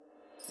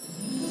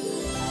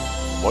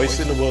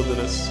Voice in the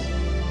Wilderness,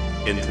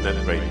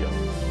 Internet Radio.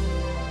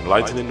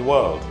 Enlightening the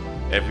world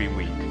every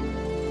week.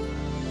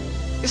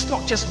 It's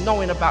not just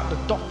knowing about the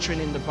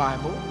doctrine in the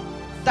Bible.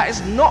 That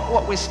is not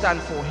what we stand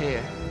for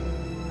here.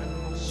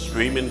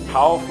 Streaming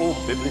powerful,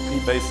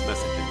 biblically based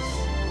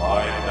messages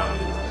live down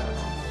the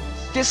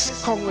internet.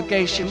 This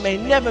congregation may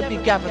never be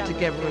gathered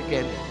together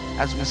again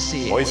as we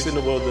see it. Voice in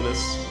the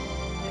Wilderness,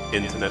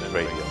 Internet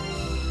Radio.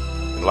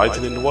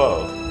 Enlightening the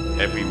world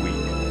every week.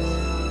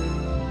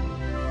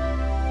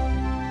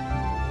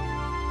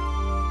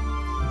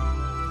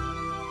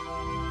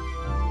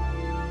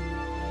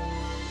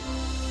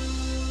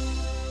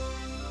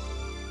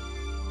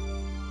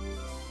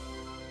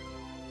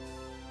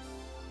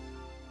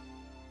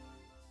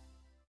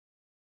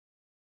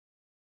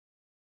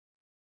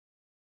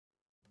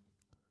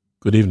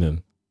 Good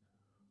evening.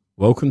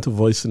 Welcome to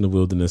Voice in the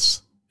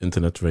Wilderness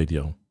Internet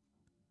Radio.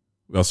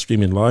 We are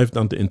streaming live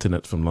down the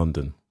internet from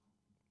London.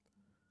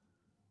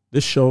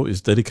 This show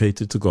is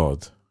dedicated to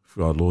God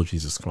through our Lord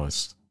Jesus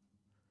Christ.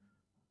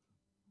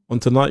 On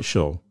tonight's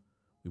show,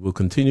 we will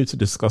continue to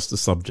discuss the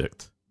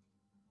subject,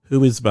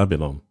 who is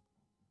Babylon?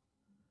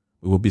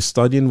 We will be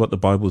studying what the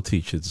Bible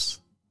teaches.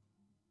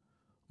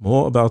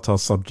 More about our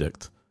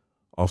subject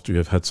after we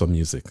have had some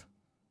music.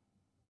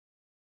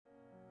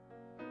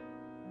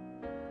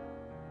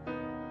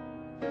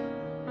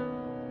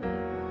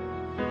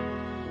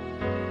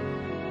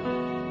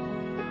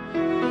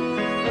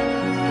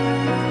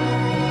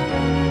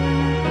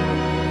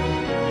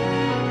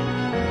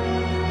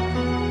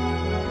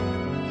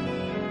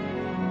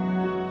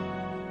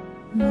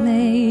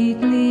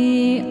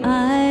 Lately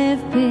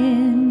I've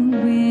been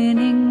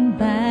winning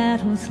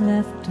battles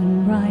left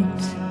and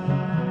right,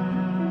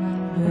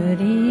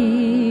 but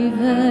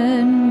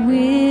even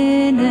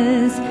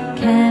winners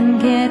can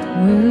get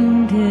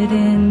wounded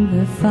in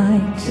the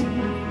fight.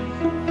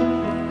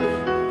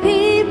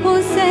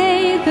 People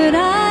say that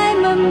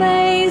I'm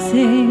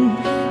amazing,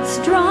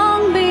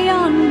 strong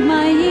beyond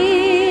my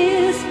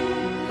years,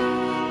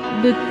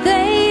 but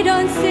they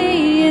don't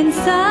see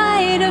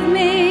inside of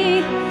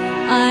me.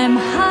 I'm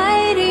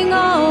hiding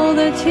all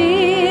the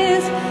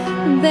tears.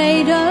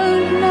 They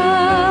don't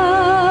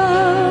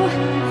know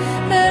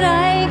that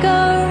I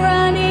go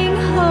running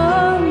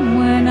home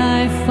when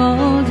I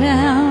fall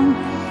down.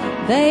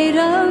 They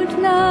don't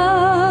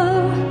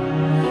know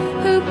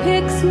who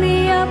picks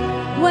me up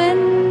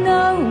when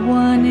no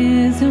one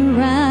is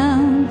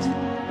around.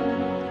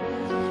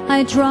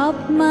 I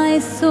drop my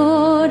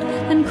sword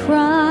and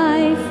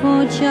cry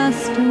for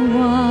just a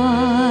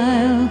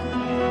while.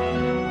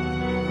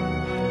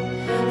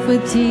 For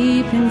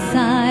deep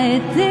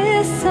inside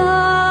this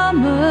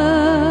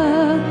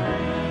armor,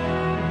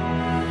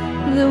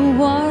 the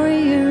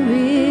warrior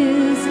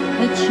is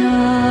a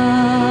child.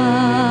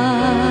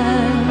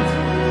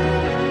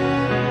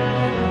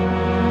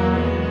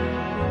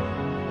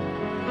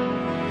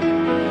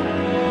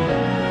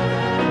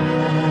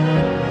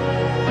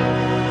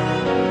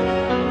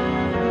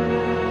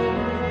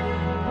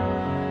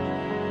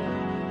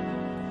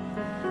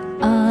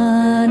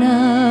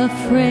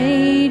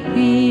 Unafraid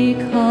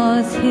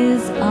because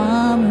his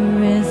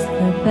armor is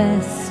the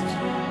best,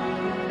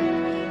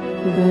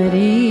 but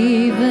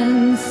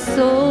even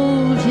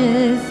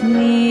soldiers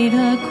need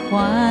a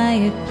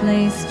quiet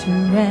place to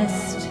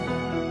rest.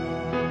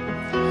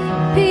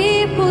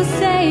 People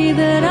say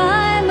that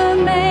I'm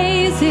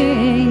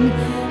amazing,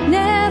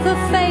 never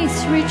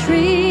face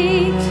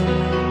retreat,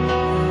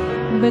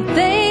 but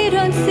they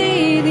don't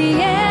see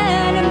the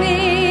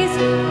enemies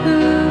who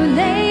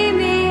lay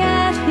me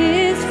at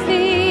his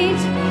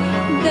feet.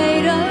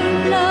 They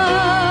don't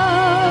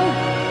know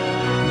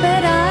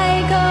that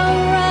I go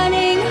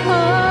running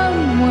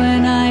home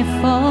when I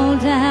fall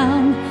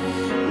down.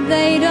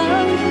 They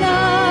don't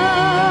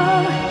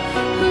know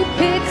who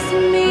picks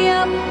me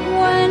up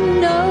when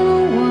no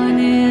one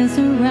is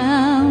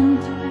around.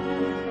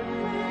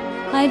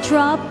 I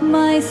drop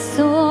my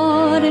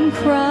sword and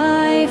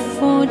cry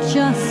for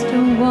just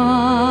a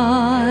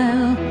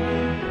while.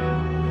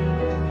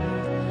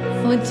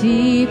 For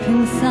deep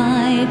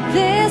inside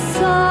this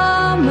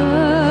armor,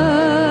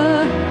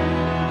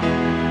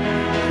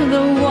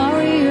 the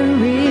warrior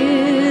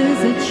is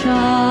a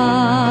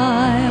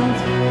child.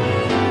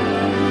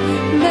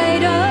 They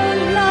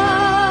don't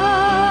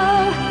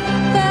know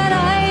that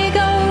I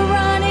go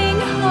running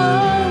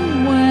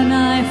home when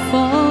I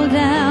fall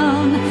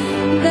down.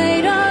 They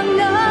don't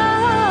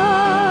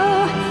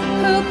know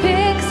who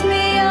picks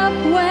me up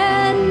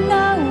when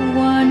no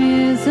one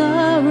is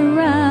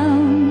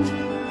around.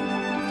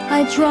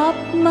 I drop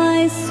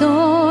my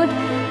sword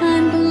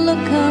and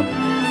look up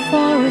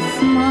for a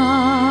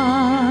smile.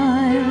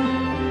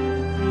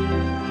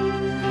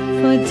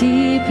 For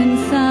deep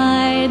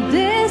inside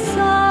this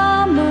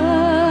armor,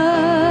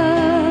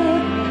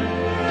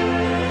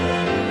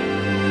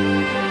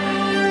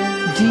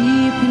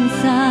 deep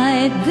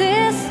inside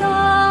this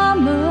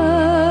armor,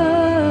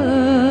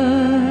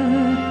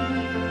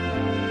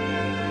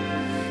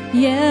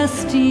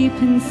 yes, deep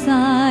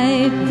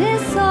inside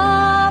this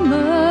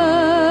armor,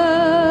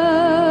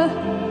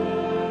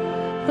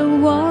 the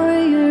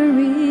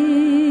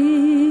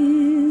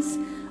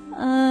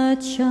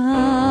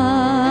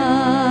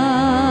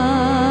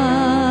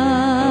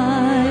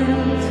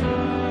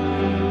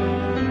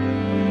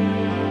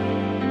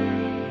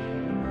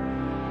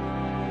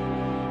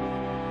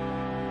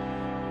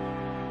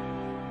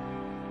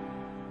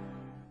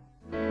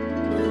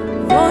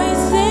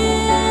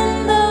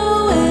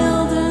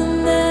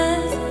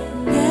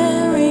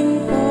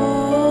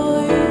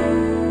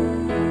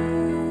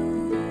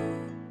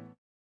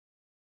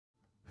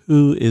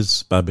Who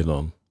is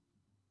Babylon?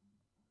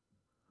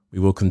 We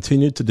will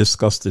continue to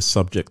discuss this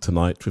subject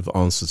tonight with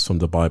answers from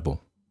the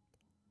Bible.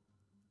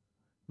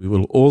 We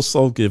will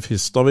also give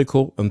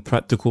historical and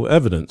practical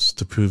evidence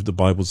to prove the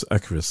Bible's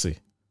accuracy.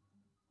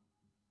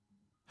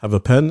 Have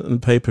a pen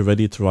and paper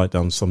ready to write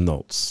down some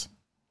notes.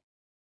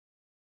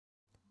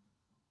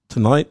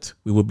 Tonight,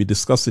 we will be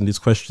discussing these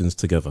questions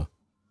together.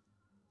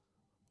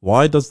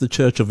 Why does the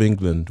Church of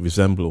England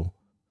resemble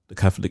the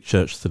Catholic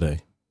Church today?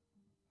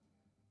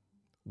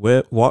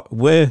 Where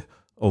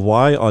or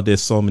why are there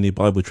so many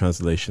Bible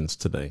translations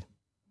today?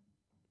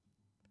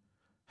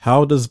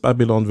 How does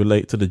Babylon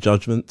relate to the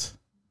judgment?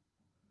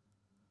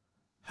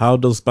 How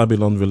does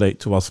Babylon relate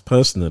to us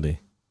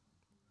personally?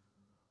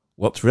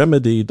 What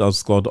remedy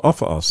does God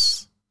offer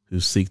us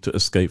who seek to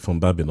escape from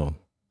Babylon?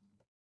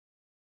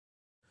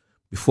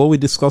 Before we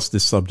discuss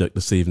this subject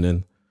this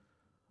evening,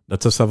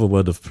 let us have a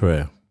word of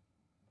prayer.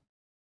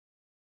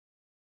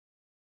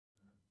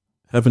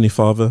 Heavenly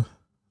Father,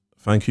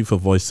 thank you for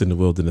Voice in the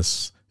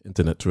Wilderness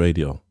Internet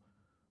Radio,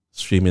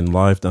 streaming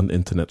live on the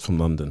internet from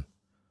London.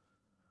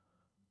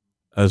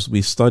 As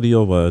we study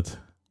your word,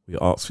 we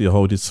ask for your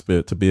Holy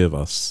Spirit to be with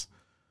us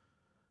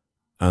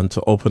and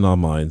to open our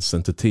minds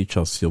and to teach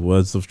us your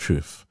words of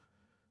truth,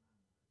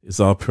 is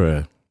our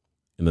prayer.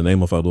 In the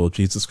name of our Lord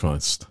Jesus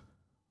Christ.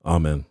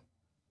 Amen.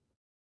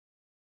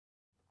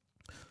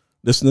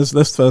 Listeners,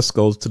 let's first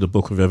go to the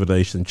book of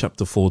Revelation,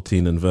 chapter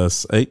 14 and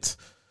verse 8,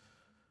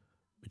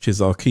 which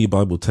is our key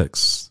Bible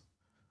text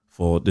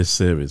for this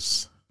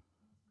series.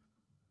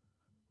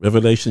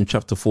 Revelation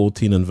chapter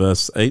 14 and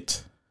verse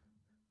 8,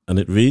 and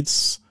it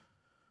reads,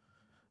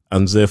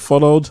 "And there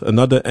followed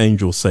another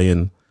angel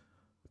saying,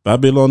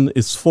 Babylon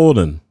is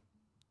fallen,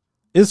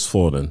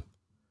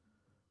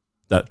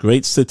 that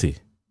great city,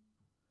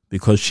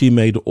 because she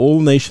made all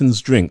nations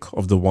drink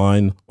of the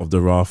wine of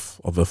the wrath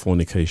of her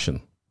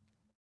fornication."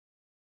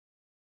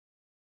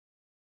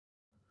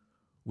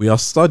 We are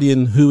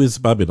studying who is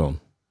Babylon.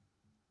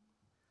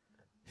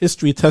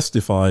 History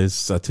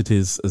testifies that it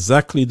is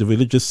exactly the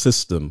religious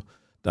system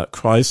that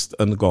Christ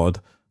and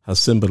God has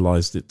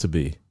symbolized it to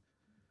be,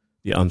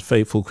 the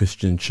unfaithful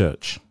Christian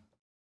church.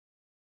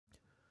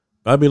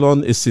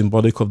 Babylon is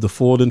symbolic of the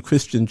fallen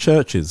Christian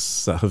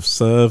churches that have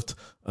served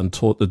and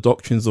taught the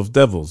doctrines of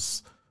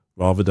devils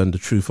rather than the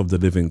truth of the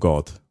living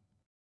God.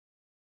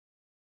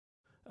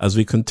 As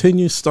we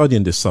continue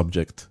studying this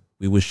subject,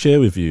 we will share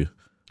with you,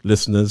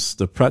 listeners,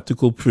 the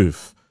practical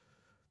proof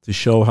to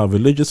show how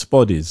religious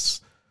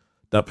bodies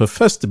that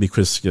profess to be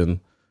Christian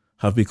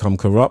have become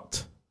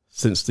corrupt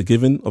since the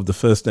giving of the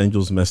first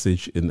angel's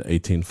message in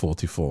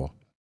 1844.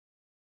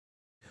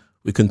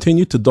 We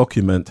continue to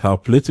document how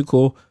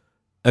political,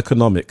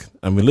 economic,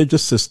 and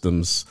religious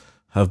systems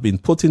have been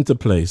put into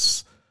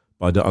place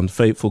by the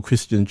unfaithful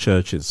Christian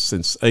churches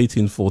since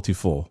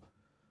 1844,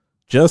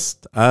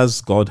 just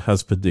as God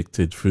has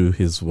predicted through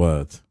his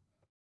word.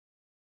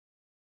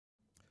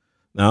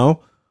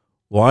 Now,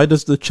 why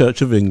does the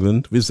Church of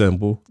England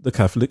resemble the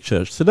Catholic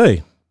Church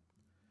today?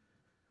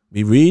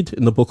 We read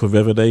in the book of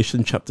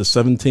Revelation chapter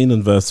 17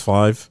 and verse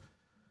 5,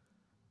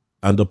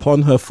 "And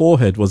upon her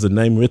forehead was a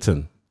name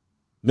written,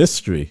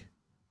 Mystery,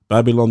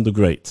 Babylon the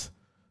Great,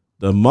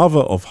 the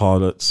mother of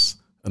harlots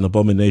and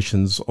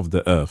abominations of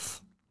the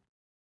earth."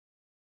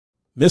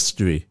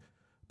 Mystery,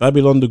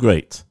 Babylon the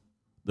Great,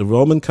 the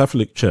Roman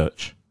Catholic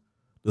Church,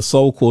 the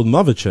so-called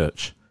Mother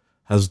Church,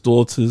 has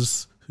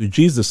daughters who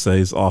Jesus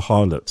says are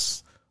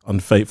harlots,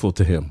 unfaithful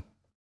to him.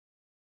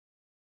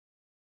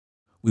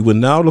 We will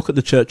now look at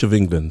the Church of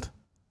England,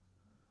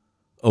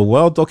 a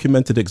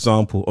well-documented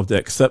example of the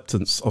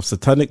acceptance of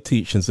satanic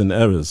teachings and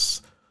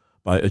errors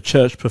by a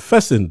church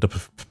professing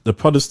the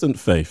Protestant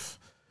faith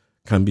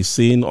can be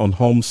seen on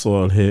home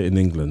soil here in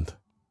England.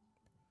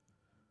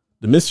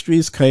 The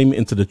mysteries came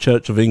into the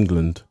Church of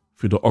England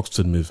through the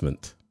Oxford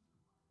movement.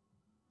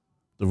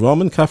 The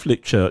Roman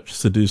Catholic Church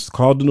seduced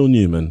Cardinal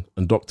Newman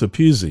and Dr.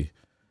 Pusey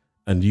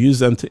and used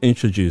them to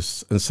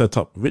introduce and set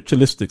up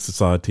ritualistic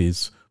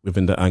societies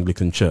within the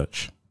Anglican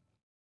Church.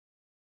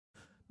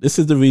 This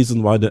is the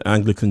reason why the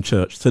Anglican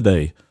Church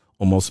today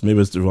almost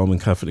mirrors the Roman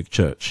Catholic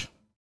Church.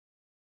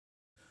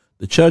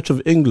 The Church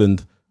of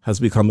England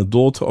has become a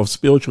daughter of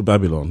spiritual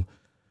Babylon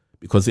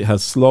because it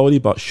has slowly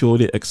but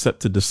surely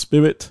accepted the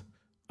spirit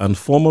and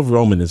form of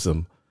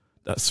Romanism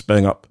that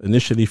sprang up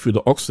initially through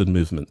the Oxford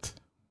movement.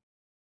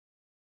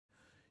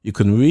 You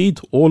can read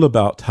all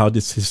about how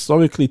this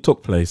historically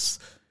took place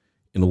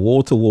in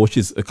Walter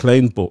Walsh's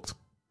acclaimed book,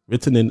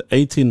 written in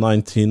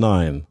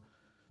 1899,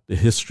 The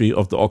History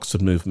of the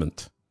Oxford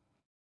Movement.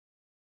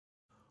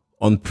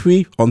 On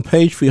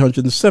page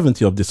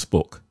 370 of this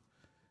book,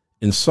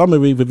 in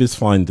summary with his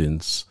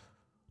findings,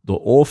 the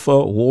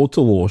author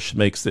Walter Walsh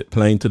makes it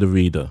plain to the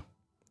reader.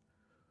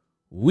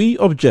 We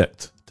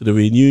object to the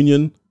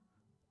reunion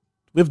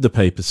with the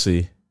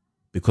papacy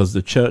because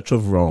the Church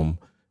of Rome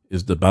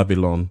is the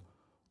Babylon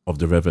of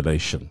the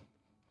Revelation.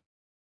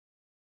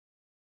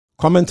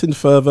 Commenting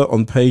further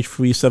on page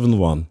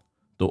 371,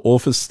 the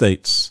author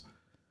states,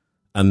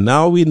 "And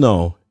now we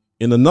know,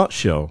 in a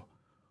nutshell,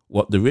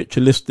 what the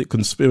ritualistic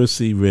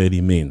conspiracy really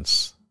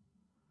means.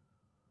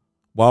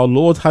 While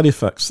Lord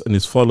Halifax and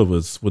his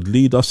followers would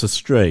lead us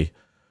astray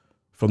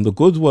from the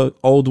good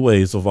old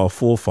ways of our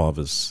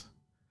forefathers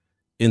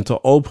into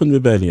open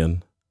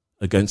rebellion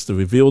against the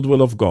revealed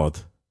will of God,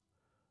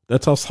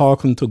 let us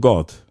hearken to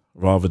God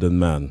rather than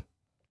man.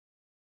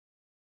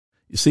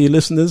 You see,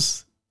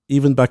 listeners,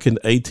 even back in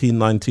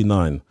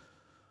 1899,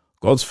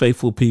 God's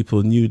faithful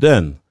people knew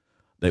then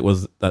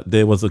that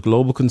there was a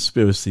global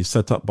conspiracy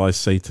set up by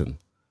Satan,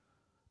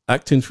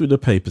 acting through the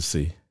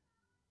papacy,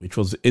 which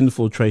was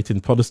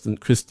infiltrating Protestant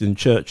Christian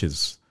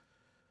churches,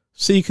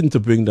 seeking to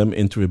bring them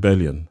into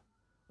rebellion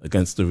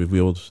against the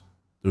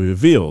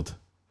revealed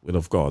will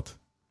of God.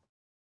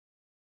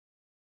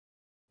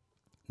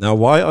 Now,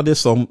 why are there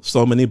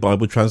so many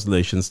Bible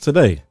translations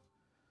today?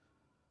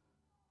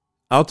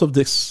 Out of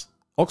this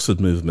Oxford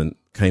movement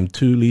came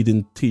two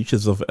leading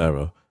teachers of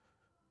error,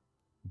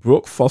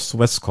 Brooke Foss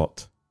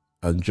Westcott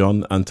and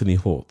John Anthony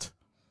Hort.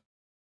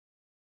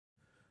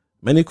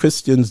 Many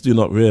Christians do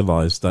not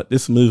realize that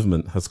this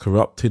movement has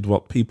corrupted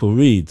what people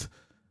read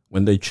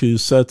when they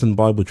choose certain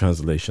Bible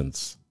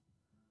translations.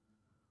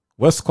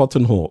 Westcott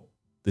and Hort,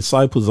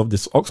 disciples of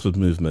this Oxford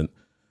movement,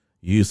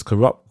 used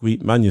corrupt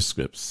Greek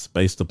manuscripts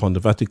based upon the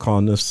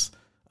Vaticanus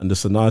and the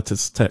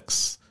Sinaiticus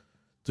texts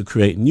to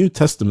create New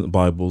Testament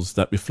Bibles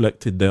that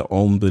reflected their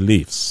own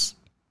beliefs.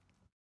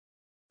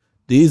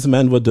 These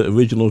men were the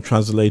original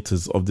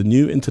translators of the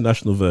New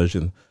International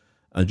Version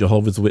and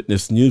Jehovah's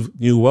Witness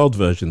New World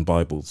Version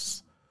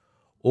Bibles,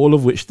 all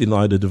of which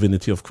deny the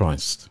divinity of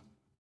Christ.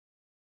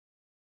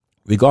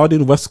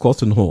 Regarding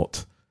Westcott and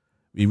Hort,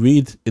 we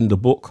read in the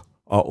book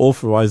Our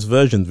Authorized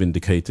Version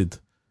Vindicated,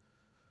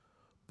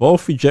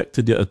 both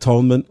rejected the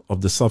atonement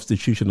of the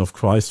substitution of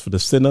Christ for the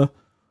sinner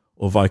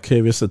or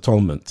vicarious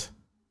atonement.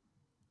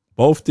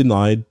 Both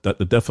denied that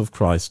the death of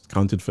Christ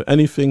counted for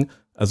anything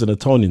as an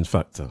atoning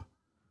factor.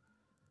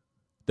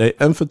 They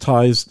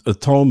emphasized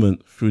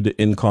atonement through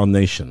the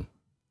incarnation.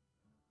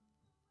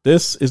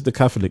 This is the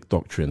Catholic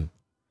doctrine.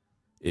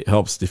 It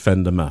helps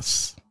defend the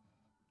Mass.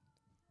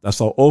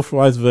 That's Our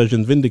Authorized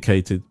Version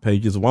Vindicated,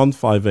 pages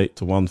 158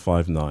 to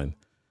 159.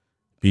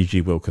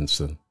 B.G.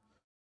 Wilkinson.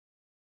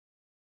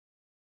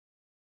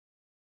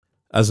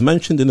 As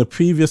mentioned in a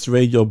previous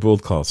radio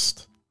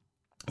broadcast,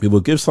 we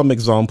will give some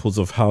examples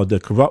of how the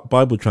corrupt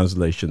Bible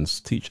translations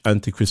teach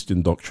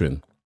anti-Christian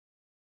doctrine.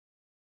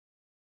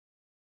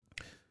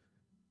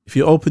 If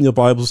you open your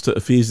Bibles to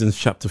Ephesians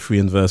chapter 3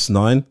 and verse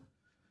 9,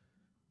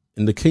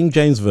 in the King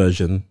James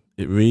Version,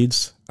 it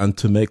reads, "And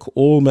to make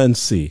all men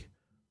see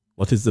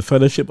what is the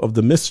fellowship of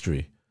the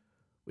mystery,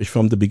 which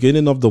from the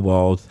beginning of the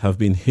world have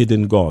been hid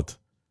in God,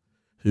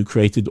 who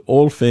created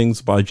all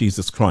things by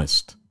Jesus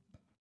Christ."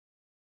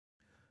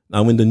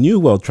 Now in the New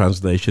World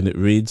Translation it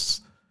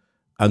reads,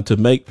 "And to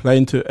make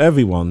plain to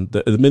everyone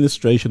the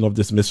administration of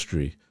this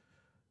mystery,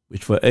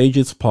 which for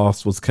ages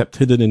past was kept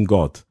hidden in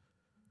God,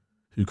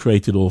 who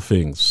created all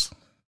things."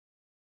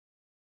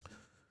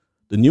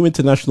 The New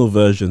International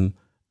Version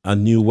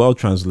and New World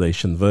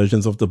Translation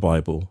versions of the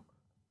Bible,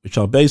 which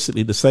are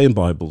basically the same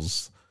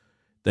Bibles,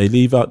 they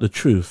leave out the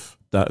truth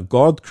that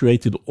God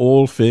created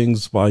all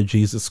things by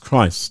Jesus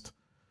Christ,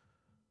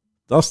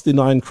 thus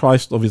denying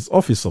Christ of his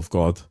office of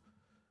God,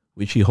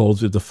 which he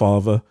holds with the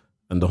Father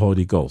and the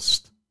Holy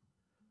Ghost.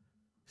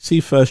 See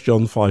 1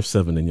 John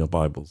 5:7 in your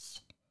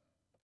Bibles.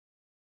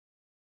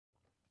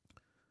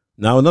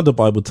 Now another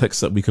Bible text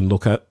that we can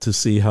look at to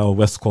see how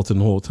Westcott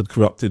and Hort had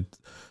corrupted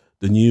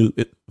the new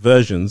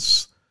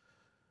versions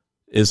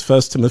is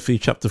 1 Timothy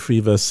chapter 3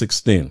 verse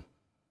 16.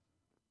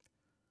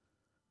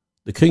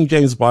 The King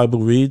James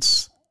Bible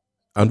reads,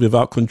 "And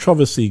without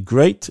controversy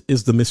great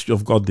is the mystery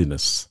of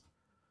godliness.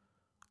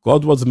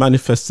 God was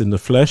manifest in the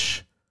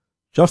flesh,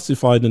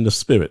 justified in the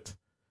spirit,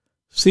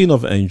 seen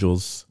of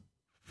angels,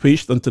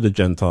 preached unto the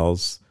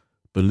Gentiles,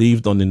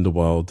 believed on in the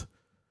world,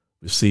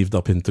 received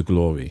up into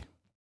glory."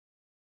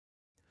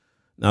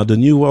 Now the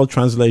New World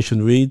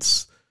Translation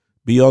reads,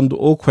 "Beyond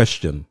all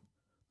question,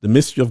 the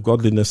mystery of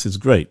godliness is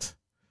great.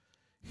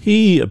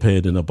 He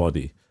appeared in a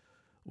body,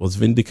 was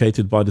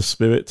vindicated by the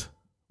Spirit,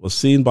 was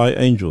seen by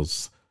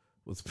angels,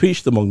 was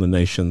preached among the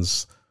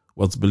nations,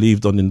 was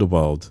believed on in the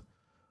world,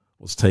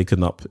 was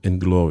taken up in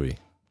glory."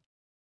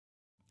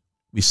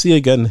 We see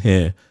again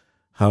here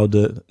how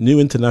the New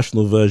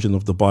International Version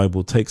of the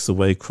Bible takes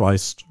away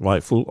Christ's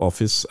rightful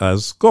office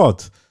as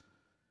God.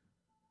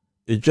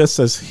 It just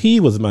says he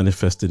was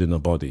manifested in a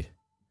body.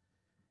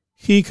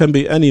 He can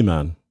be any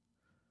man,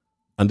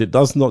 and it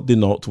does not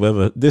denote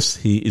whether this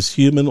he is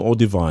human or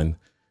divine,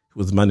 who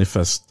was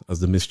manifest as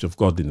the mystery of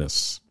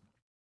godliness.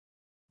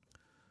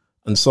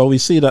 And so we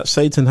see that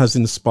Satan has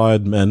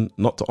inspired men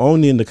not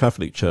only in the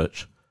Catholic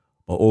Church,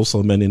 but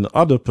also men in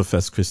other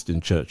professed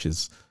Christian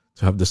churches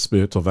to have the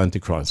spirit of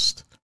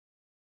Antichrist.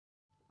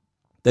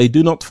 They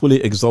do not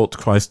fully exalt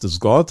Christ as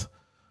God,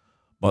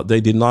 but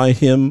they deny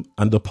him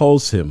and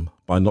oppose him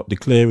by not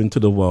declaring to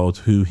the world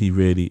who he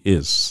really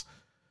is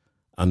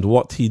and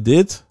what he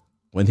did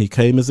when he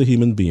came as a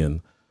human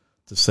being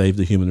to save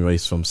the human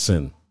race from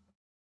sin.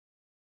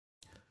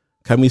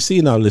 can we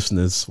see now,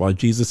 listeners, why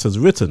Jesus has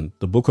written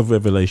the book of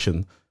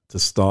Revelation to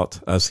start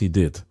as he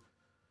did?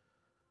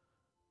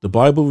 The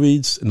Bible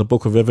reads in the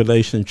book of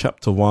Revelation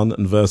chapter 1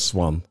 and verse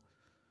 1,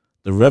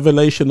 "The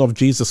revelation of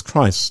Jesus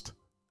Christ,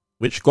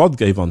 which God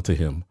gave unto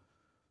him,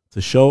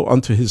 to show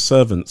unto his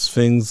servants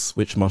things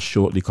which must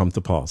shortly come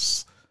to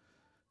pass.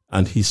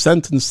 And he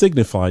sent and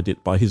signified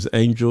it by his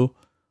angel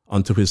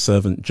unto his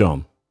servant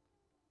John."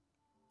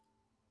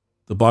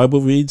 The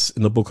Bible reads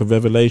in the book of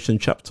Revelation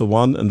chapter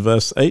 1 and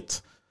verse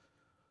 8,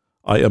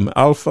 "I am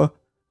Alpha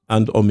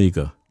and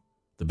Omega,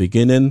 the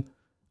beginning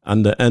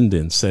and the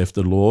ending, saith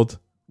the Lord,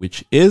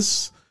 which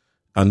is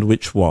and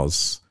which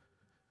was,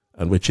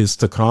 and which is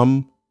to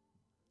come,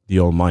 the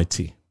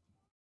Almighty."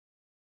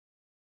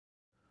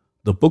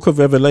 The book of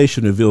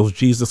Revelation reveals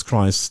Jesus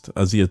Christ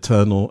as the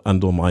eternal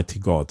and almighty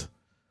God.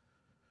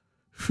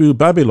 Through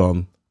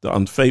Babylon, the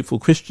unfaithful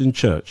Christian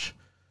church,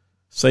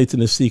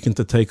 Satan is seeking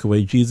to take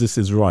away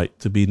Jesus' right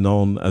to be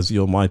known as the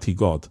almighty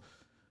God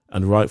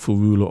and rightful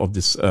ruler of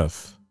this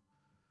earth.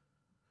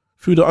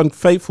 Through the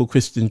unfaithful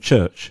Christian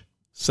church,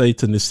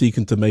 Satan is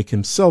seeking to make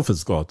himself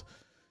as God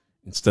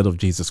instead of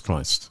Jesus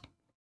Christ.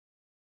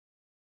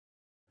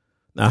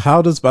 Now,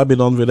 how does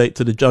Babylon relate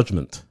to the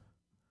judgment?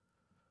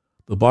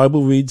 The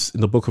Bible reads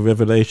in the book of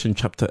Revelation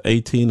chapter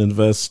 18 and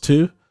verse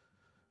 2,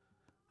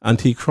 "And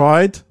he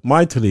cried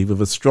mightily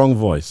with a strong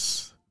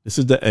voice," this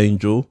is the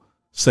angel,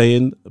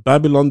 "saying,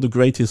 Babylon the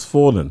great is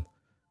fallen,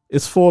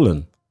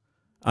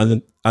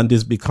 and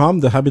is become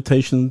the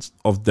habitations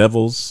of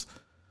devils,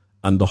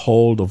 and the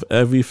hold of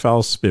every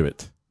foul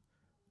spirit,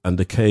 and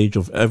the cage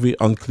of every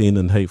unclean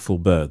and hateful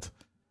bird."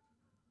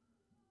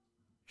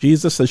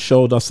 Jesus has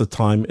showed us a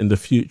time in the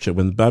future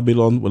when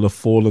Babylon will have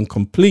fallen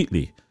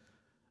completely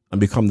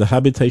and become the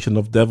habitation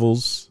of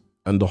devils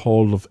and the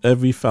hold of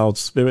every foul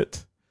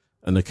spirit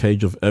and the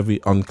cage of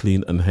every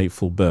unclean and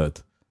hateful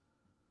bird.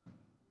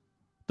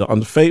 The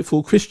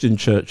unfaithful Christian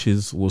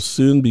churches will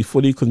soon be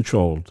fully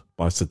controlled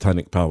by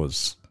satanic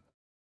powers.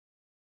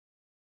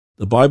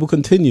 The Bible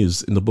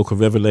continues in the book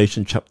of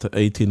Revelation chapter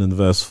 18 and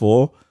verse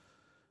 4,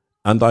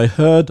 "And I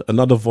heard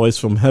another voice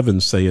from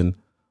heaven saying,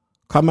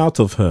 Come out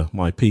of her,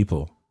 my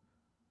people,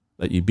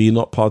 that ye be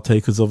not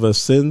partakers of her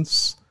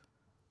sins,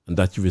 and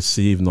that ye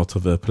receive not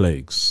of her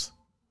plagues."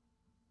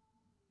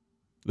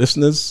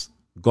 Listeners,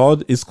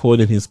 God is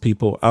calling his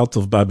people out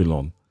of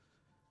Babylon,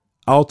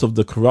 out of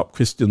the corrupt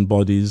Christian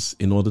bodies,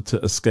 in order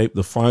to escape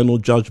the final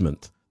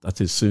judgment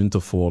that is soon to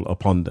fall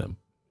upon them.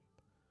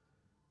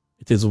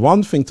 It is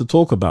one thing to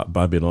talk about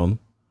Babylon,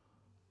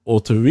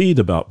 or to read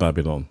about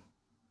Babylon,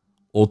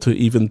 or to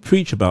even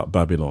preach about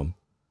Babylon.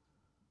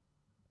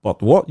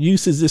 But what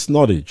use is this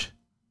knowledge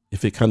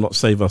if it cannot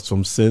save us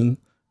from sin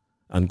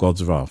and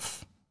God's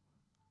wrath?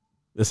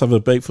 Let's have a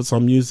break for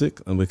some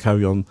music, and we'll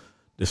carry on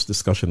this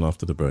discussion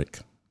after the break.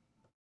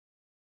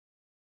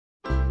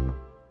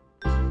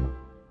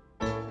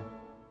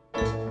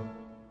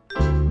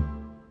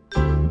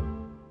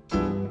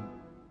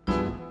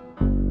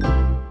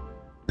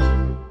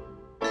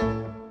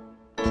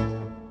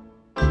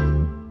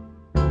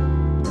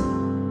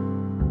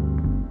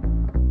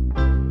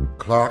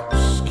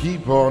 Clocks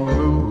keep on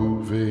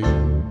moving,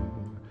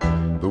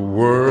 the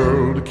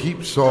world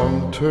keeps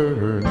on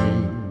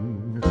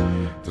turning,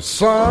 the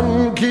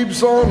sun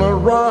keeps on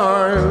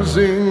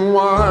arising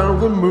while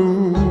the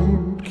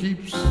moon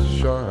keeps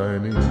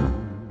shining.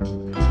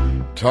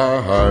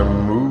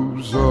 Time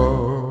moves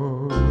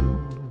on,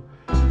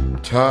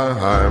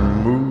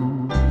 time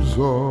moves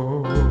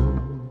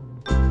on.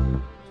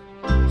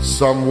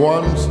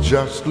 Someone's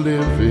just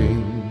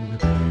living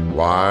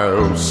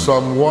while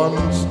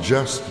someone's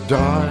just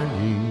dying.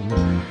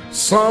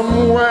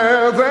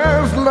 Somewhere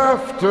there's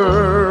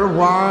laughter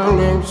while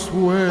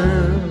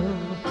elsewhere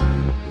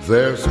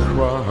there's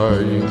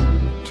crying.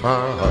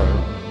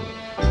 Time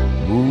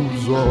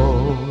moves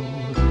on,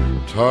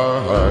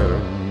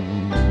 time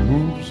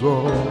moves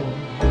on.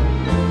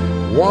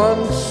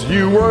 Once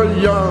you were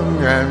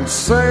young and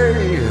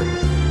say,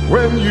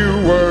 when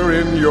you were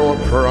in your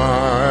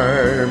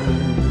prime,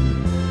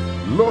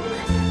 look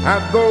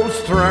at those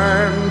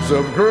strands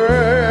of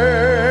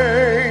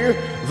gray,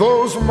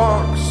 those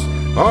marks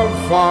of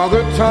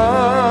Father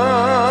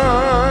Time.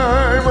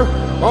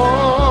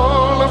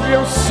 All of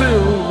your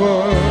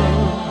silver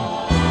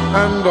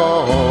and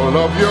all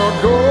of your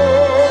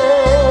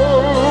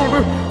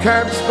gold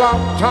can't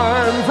stop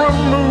time from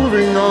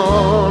moving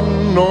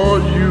on, nor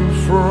you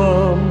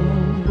from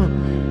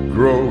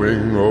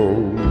growing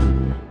old.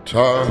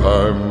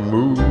 Time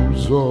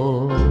moves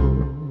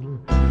on,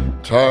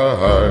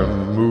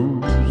 time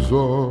moves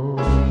on.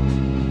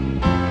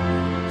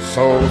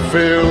 So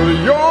fill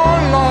your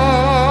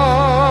life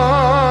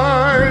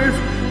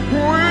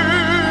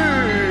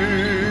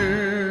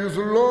with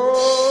love.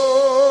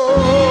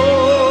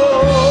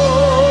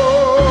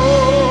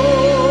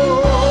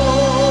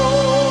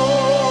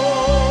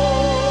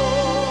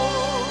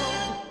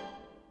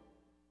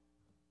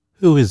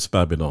 Who is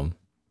Babylon?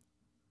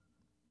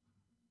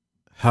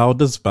 How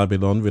does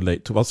Babylon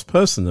relate to us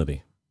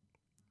personally?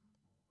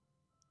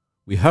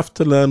 we have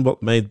to learn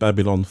what made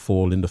Babylon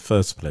fall in the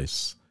first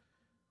place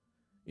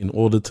in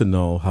order to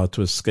know how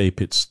to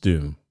escape its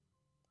doom.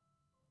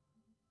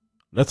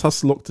 Let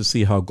us look to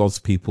see how God's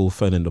people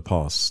fell in the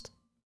past.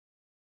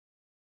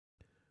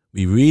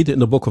 We read in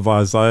the book of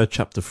Isaiah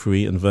chapter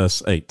 3 and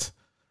verse 8,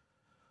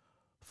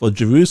 "For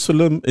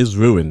Jerusalem is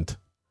ruined,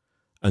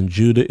 and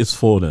Judah is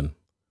fallen,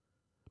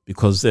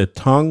 because their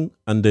tongue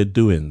and their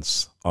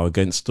doings are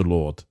against the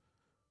Lord,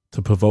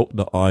 to provoke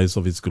the eyes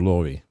of his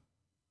glory."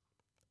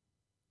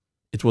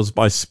 It was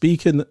by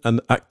speaking and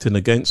acting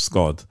against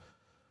God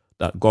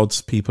that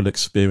God's people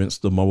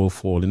experienced the moral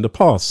fall in the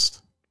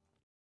past.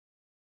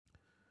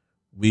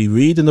 We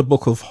read in the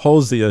book of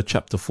Hosea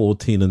chapter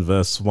 14 and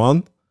verse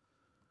 1,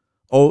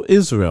 "O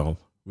Israel,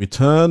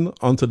 return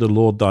unto the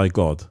Lord thy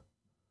God,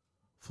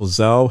 for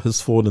thou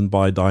hast fallen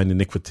by thine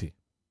iniquity."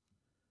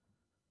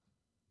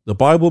 The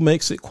Bible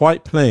makes it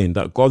quite plain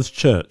that God's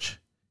church,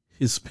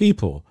 his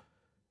people,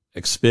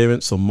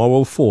 experience a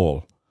moral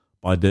fall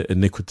by their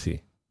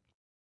iniquity.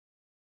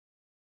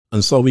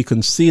 And so we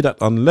can see that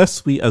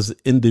unless we as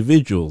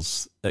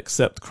individuals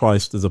accept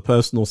Christ as a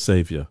personal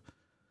Saviour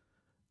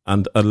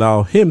and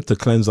allow him to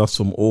cleanse us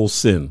from all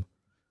sin,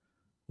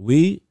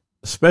 we,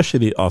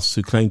 especially us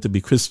who claim to be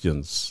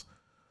Christians,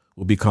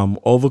 will become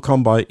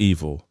overcome by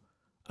evil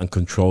and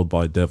controlled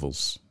by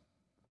devils.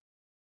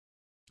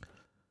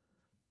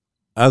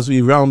 As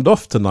we round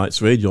off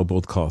tonight's radio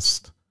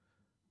broadcast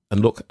and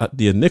look at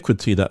the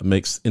iniquity that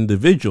makes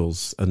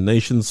individuals and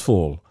nations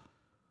fall,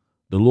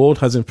 the Lord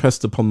has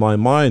impressed upon my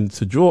mind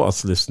to draw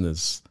us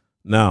listeners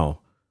now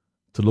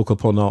to look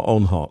upon our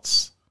own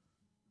hearts.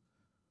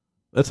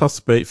 Let us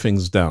break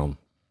things down.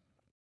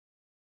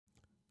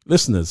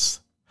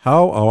 Listeners,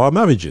 how are our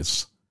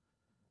marriages?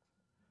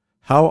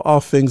 How are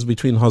things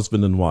between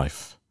husband and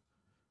wife?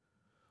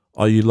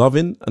 Are you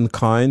loving and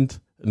kind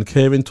and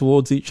caring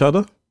towards each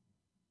other?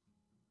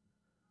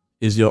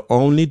 Is your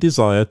only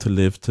desire to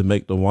live to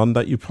make the one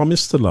that you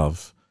promise to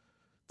love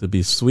to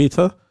be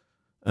sweeter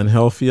and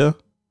healthier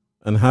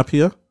and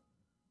happier?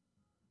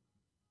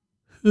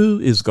 Who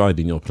is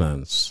guiding your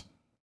plans?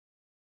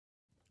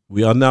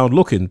 We are now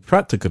looking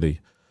practically,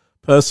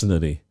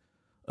 personally,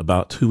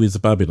 about who is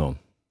Babylon.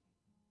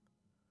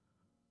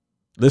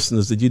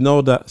 Listeners, did you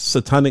know that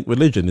satanic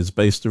religion is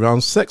based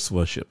around sex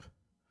worship?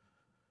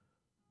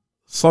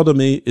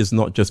 Sodomy is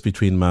not just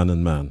between man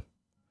and man.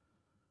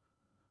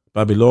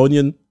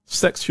 Babylonian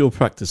sexual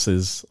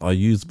practices are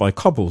used by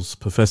couples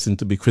professing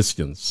to be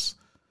Christians.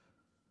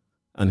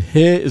 And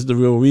here is the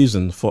real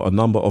reason for a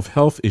number of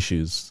health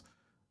issues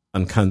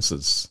and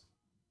cancers.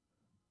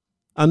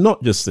 And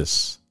not just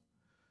this.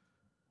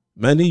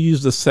 Many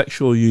use the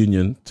sexual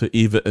union to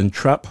either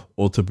entrap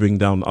or to bring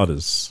down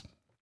others.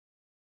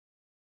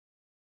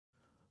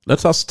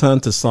 Let us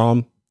turn to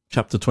Psalm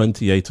chapter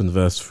 28 and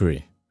verse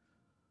 3.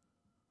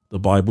 The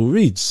Bible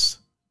reads,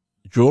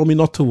 "Draw me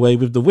not away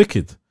with the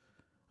wicked,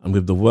 and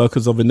with the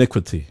workers of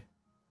iniquity,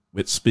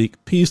 which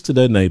speak peace to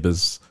their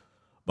neighbours,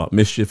 but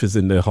mischief is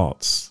in their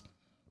hearts."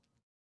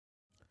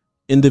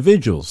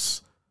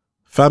 Individuals,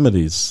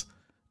 families,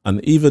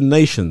 and even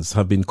nations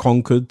have been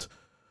conquered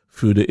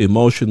through the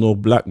emotional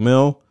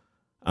blackmail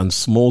and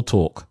small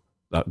talk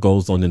that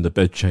goes on in the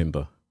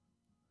bedchamber.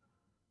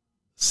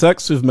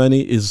 Sex with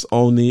many is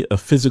only a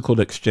physical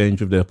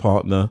exchange with their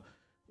partner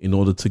in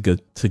order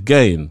to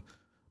gain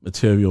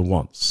material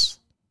wants.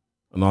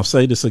 And I'll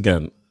say this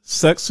again.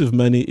 Sex with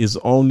many is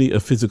only a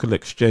physical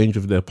exchange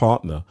with their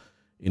partner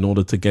in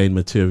order to gain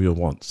material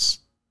wants.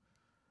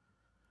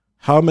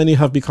 How many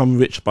have become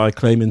rich by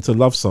claiming to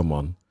love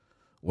someone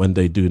when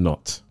they do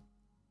not?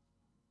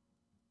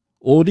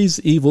 All these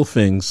evil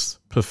things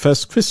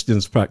professed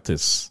Christians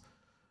practice,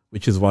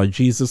 which is why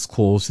Jesus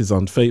calls his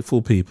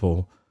unfaithful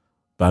people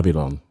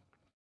Babylon.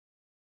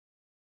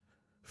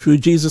 Through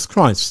Jesus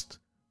Christ,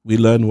 we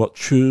learn what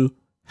true,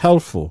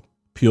 healthful,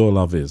 pure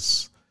love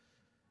is.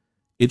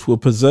 It will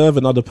preserve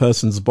another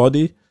person's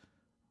body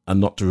and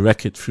not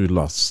wreck it through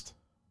lust.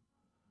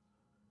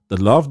 The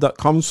love that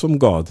comes from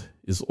God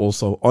is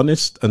also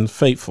honest and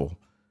faithful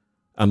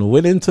and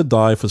willing to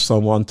die for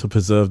someone to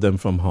preserve them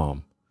from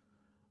harm,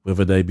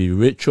 whether they be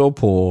rich or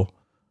poor,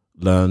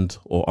 learned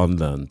or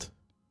unlearned.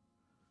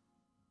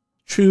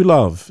 True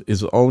love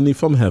is only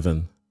from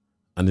heaven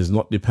and is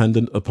not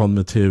dependent upon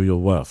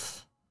material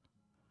worth.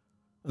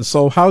 And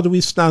so how do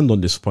we stand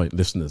on this point,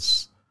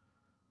 listeners?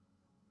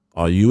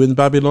 Are you in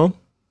Babylon?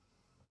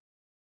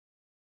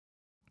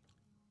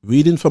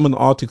 Reading from an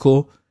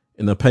article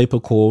in a paper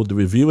called The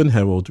Review and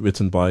Herald,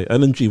 written by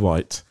Ellen G.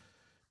 White,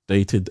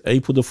 dated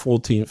April the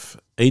 14th,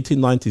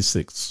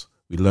 1896,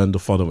 we learn the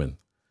following.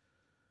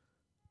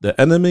 The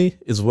enemy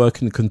is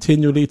working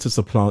continually to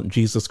supplant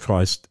Jesus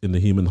Christ in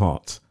the human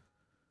heart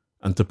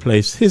and to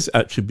place his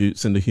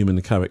attributes in the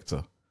human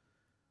character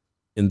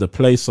in the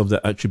place of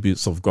the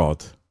attributes of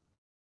God.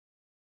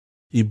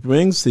 He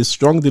brings his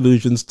strong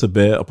delusions to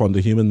bear upon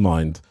the human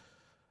mind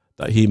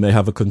that he may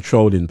have a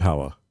controlling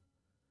power.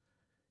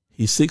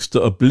 He seeks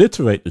to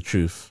obliterate the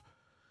truth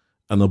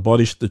and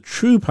abolish the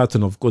true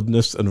pattern of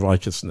goodness and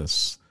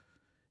righteousness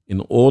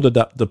in order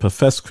that the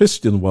professed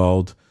Christian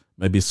world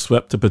may be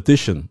swept to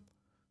perdition,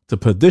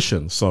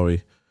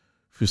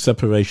 through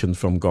separation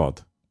from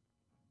God.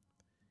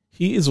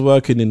 He is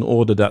working in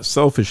order that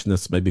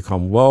selfishness may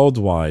become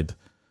worldwide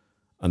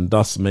and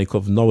thus make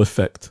of no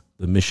effect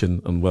the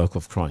mission and work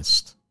of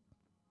Christ.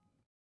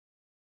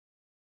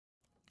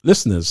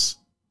 Listeners,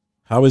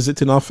 how is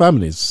it in our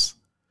families?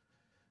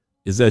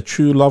 Is there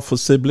true love for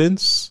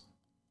siblings,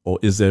 or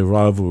is there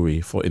rivalry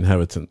for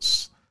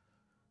inheritance?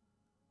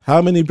 How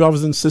many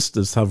brothers and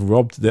sisters have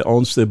robbed their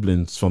own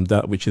siblings from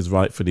that which is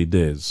rightfully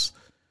theirs,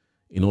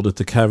 in order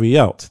to carry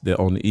out their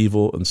own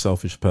evil and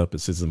selfish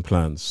purposes and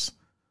plans?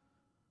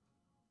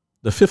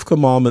 The fifth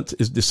commandment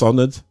is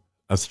dishonored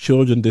as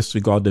children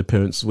disregard their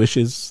parents'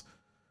 wishes,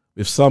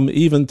 with some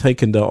even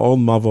taking their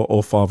own mother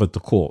or father to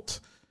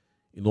court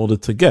in order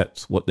to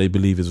get what they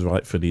believe is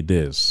rightfully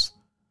theirs.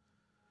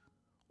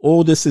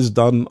 All this is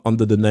done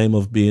under the name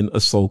of being a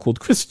so-called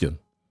Christian.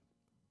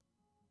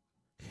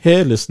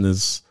 Hear,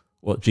 listeners,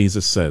 what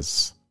Jesus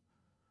says.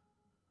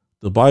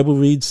 The Bible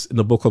reads in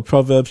the book of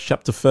Proverbs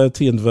chapter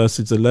 30 and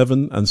verses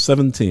 11 and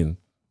 17.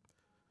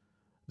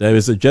 There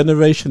is a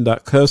generation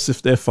that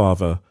curseth their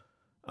father,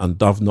 and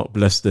doth not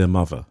bless their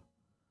mother.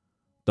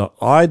 The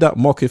eye that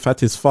mocketh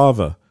at his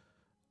father,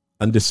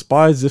 and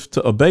despiseth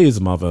to obey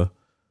his mother,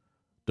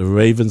 the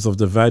ravens of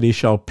the valley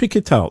shall pick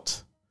it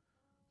out,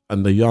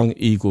 and the young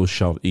eagles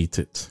shall eat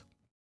it.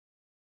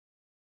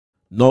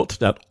 Note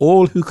that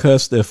all who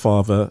curse their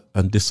father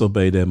and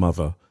disobey their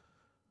mother,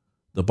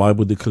 the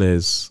Bible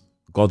declares,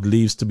 God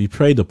leaves to be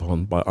preyed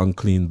upon by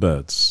unclean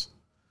birds.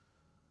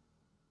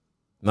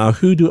 Now,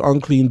 who do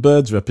unclean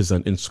birds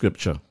represent in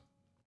Scripture?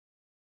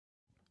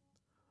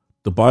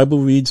 The Bible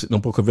reads in the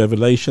book of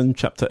Revelation,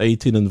 chapter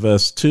 18 and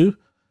verse 2,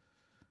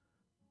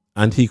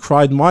 And he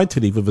cried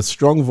mightily with a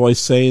strong voice,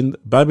 saying,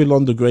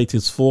 Babylon the great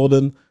is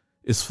fallen,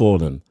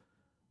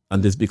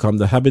 and is become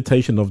the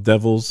habitation of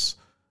devils,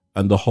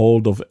 and the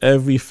hold of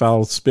every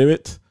foul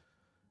spirit,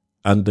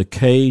 and the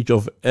cage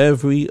of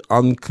every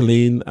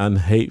unclean and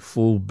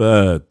hateful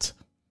bird.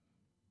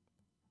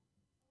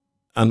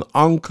 An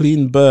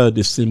unclean bird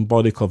is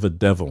symbolic of a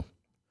devil.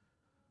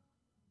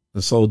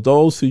 And so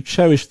those who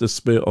cherish the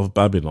spirit of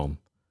Babylon,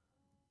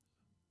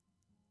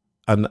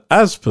 and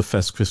as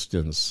professed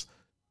Christians,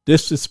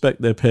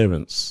 disrespect their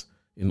parents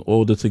in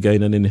order to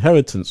gain an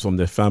inheritance from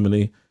their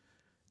family,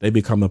 they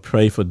become a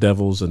prey for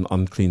devils and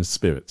unclean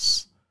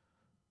spirits.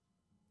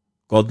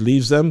 God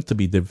leaves them to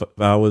be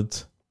devoured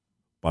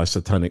by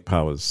satanic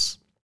powers.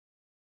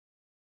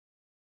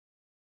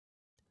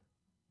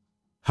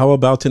 How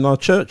about in our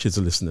churches,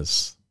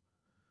 listeners?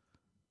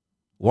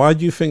 Why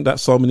do you think that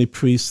so many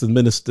priests and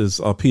ministers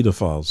are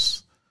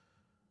pedophiles?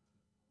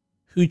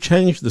 Who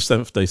changed the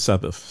seventh-day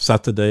Sabbath,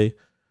 Saturday,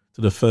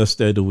 to the first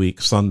day of the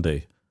week,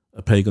 Sunday,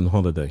 a pagan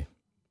holiday?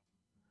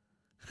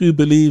 Who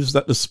believes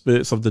that the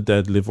spirits of the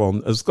dead live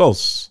on as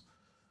ghosts?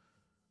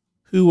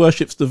 Who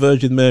worships the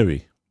Virgin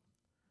Mary?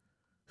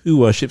 Who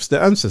worships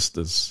their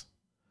ancestors?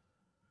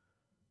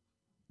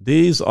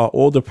 These are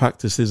all the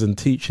practices and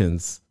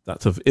teachings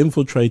that have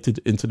infiltrated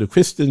into the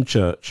Christian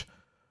church,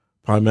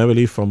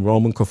 primarily from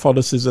Roman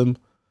Catholicism,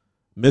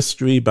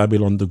 Mystery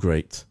Babylon the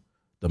Great,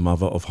 the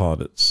mother of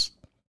harlots.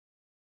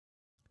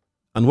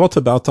 And what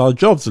about our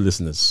jobs,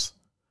 listeners?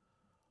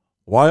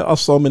 Why are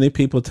so many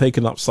people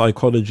taking up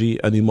psychology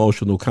and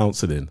emotional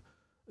counseling,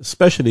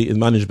 especially in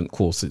management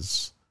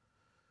courses?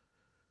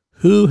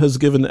 Who has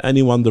given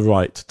anyone the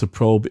right to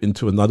probe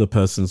into another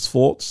person's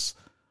thoughts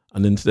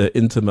and into their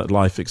intimate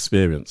life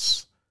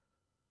experience?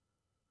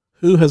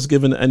 Who has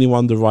given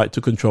anyone the right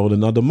to control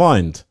another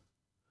mind?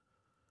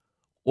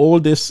 All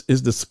this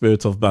is the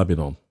spirit of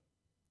Babylon.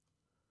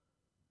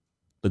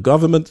 The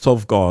government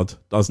of God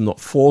does not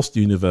force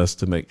the universe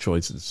to make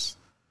choices.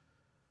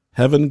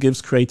 Heaven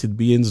gives created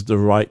beings the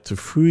right to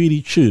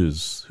freely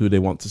choose who they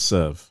want to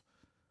serve.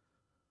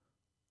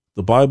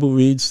 The Bible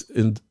reads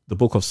in the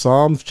book of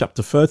Psalms,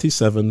 chapter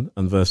 37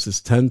 and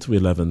verses 10 to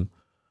 11,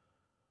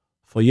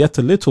 For yet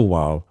a little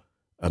while,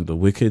 and the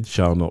wicked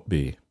shall not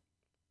be.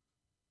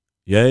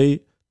 Yea,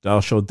 thou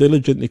shalt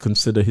diligently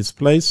consider his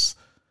place,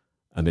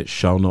 and it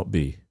shall not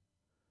be.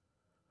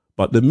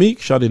 But the meek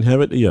shall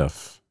inherit the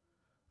earth,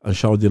 and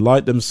shall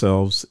delight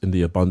themselves in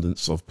the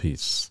abundance of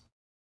peace.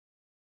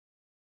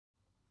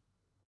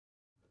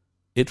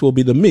 It will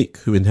be the meek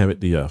who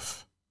inherit the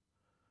earth,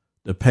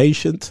 the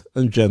patient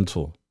and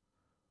gentle,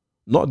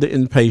 not the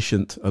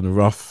impatient and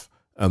rough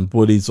and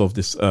bullies of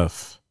this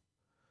earth.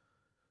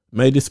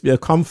 May this be a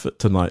comfort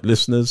tonight,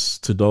 listeners,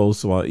 to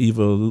those who are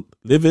either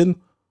living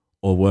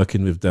or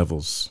working with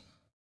devils.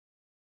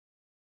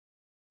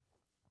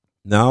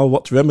 Now,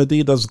 what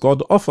remedy does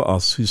God offer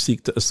us who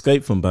seek to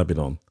escape from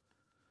Babylon?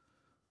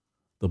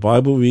 The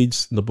Bible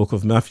reads in the book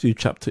of Matthew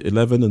chapter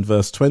 11 and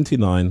verse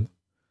 29,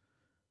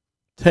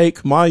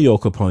 Take my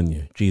yoke upon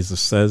you,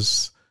 Jesus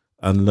says,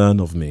 and learn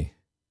of me.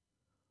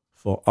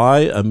 For I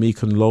am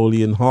meek and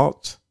lowly in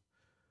heart,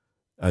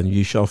 and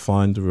ye shall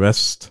find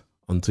rest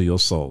unto your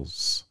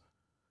souls.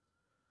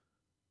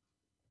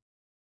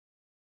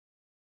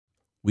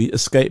 We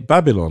escape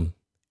Babylon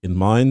in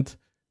mind,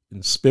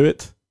 in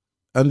spirit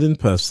and in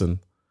person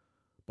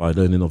by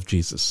learning of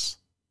Jesus.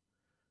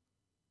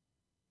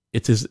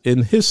 It is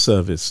in his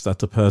service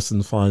that a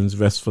person finds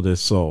rest for their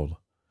soul.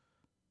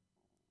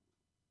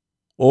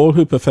 All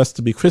who profess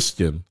to be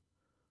Christian,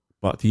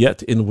 but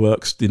yet in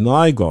works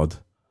deny God,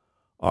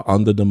 are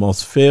under the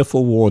most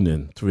fearful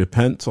warning to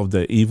repent of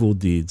their evil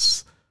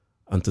deeds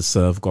and to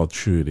serve God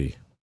truly.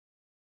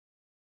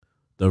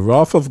 The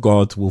wrath of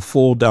God will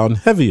fall down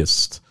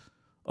heaviest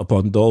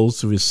upon those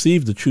who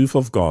receive the truth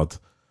of God,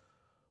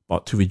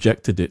 but who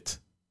rejected it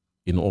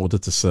in order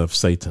to serve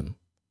Satan.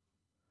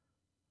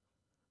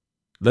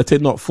 Let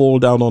it not fall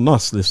down on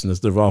us, listeners,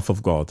 the wrath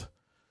of God,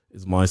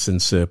 is my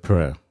sincere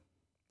prayer.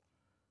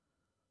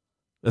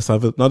 Let's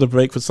have another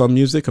break for some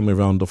music and we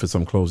round off with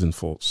some closing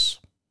thoughts.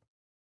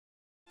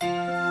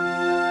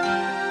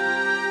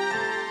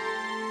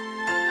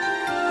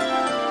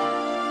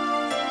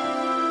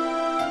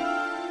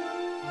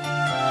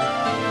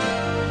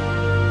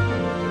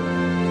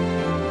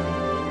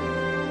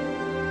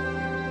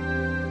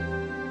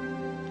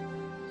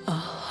 A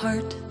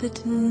heart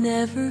that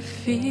never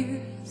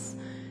fears.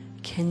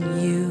 Can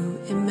you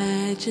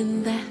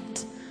imagine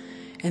that?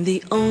 And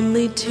the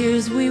only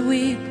tears we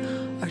weep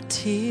are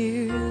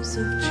tears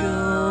of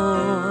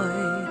joy.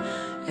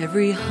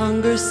 Every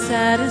hunger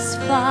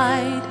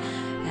satisfied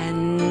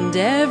and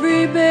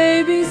every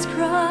baby's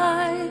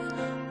cry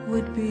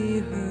would be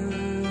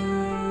heard.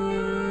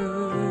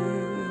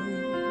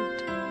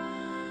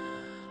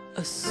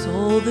 A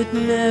soul that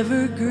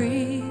never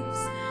grieves.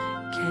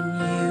 Can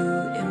you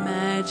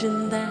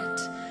imagine that?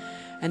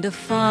 And a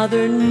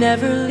father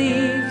never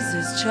leaves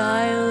his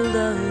child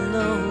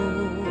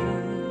alone.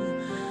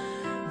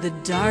 The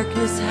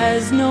darkness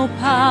has no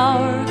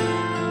power,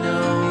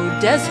 no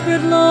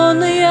desperate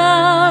lonely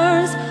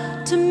hours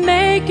to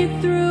make it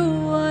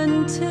through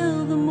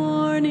until the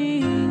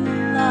morning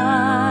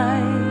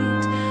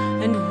light.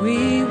 And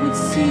we would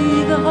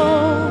see the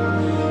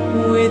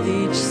hope with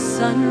each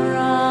sunrise.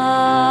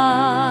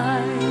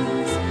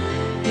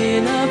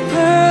 In a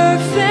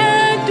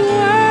perfect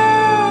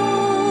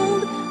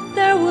world,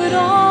 there would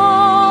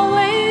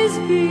always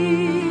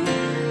be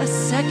a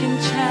second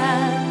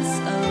chance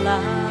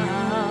allowed.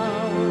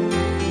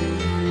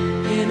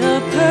 In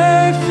a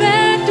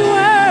perfect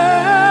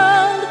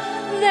world,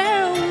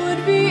 there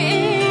would be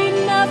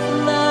enough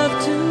love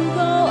to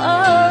go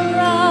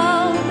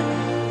around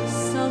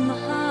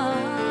somehow,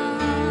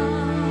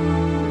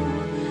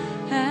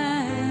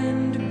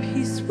 and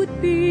peace would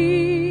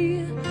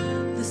be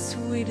the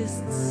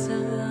sweetest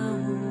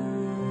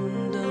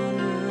sound on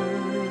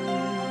earth.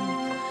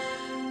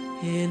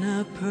 In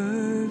a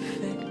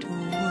perfect world.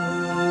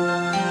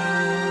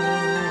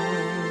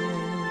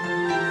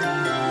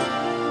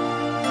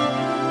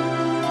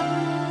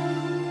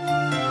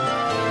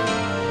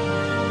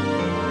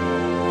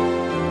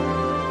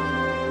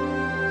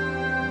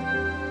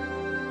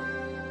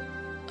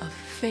 A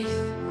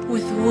faith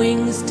with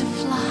wings to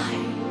fly.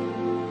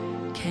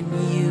 Can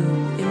you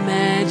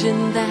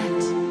imagine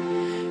that?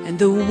 And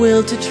the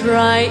will to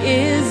try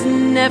is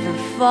never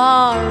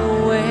far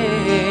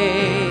away.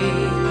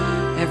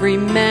 Every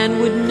man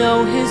would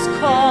know his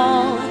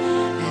call,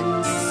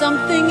 and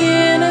something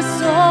in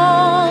us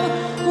all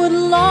would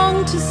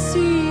long to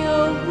see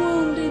a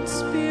wounded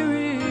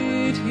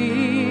spirit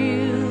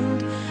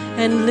healed,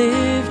 and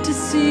live to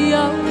see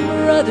our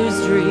brother's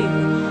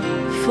dream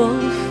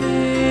fulfilled.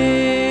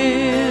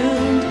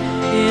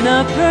 In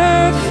a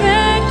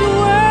perfect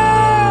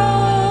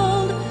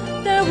world,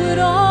 there would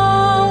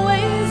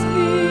always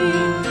be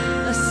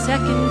a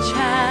second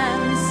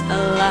chance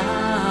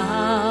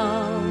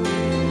allowed.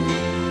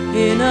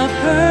 In a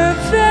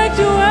perfect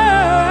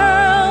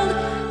world,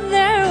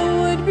 there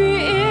would be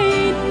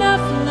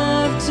enough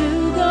love to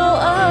go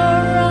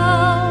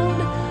around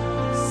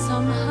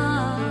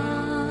somehow,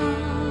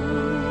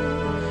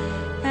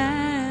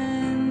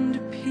 and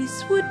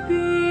peace would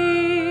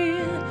be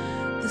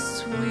the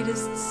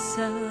sweetest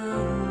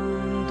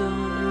sound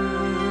on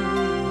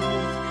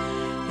earth.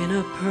 In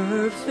a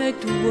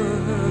perfect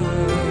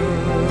world,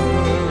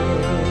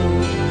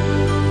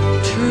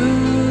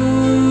 truth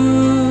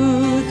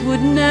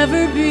would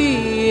never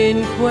be in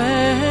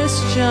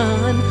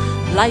question.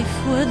 Life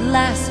would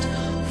last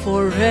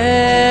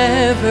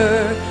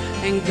forever,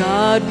 and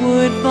God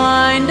would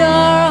bind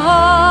our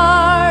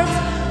hearts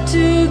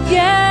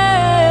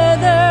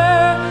together.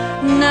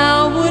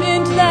 Now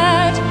wouldn't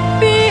that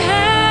be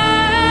heaven?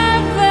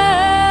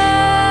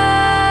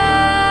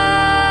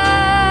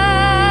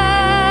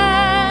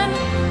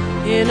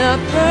 In a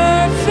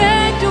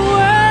perfect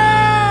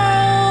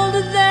world,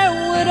 there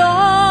would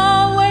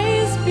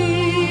always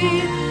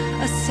be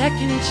a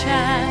second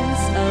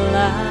chance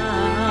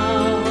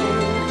allowed.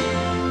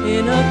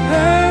 In a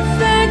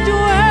perfect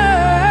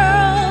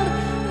world,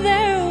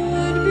 there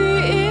would be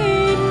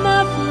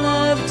enough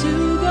love to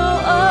go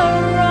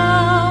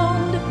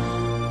around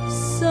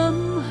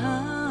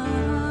somehow,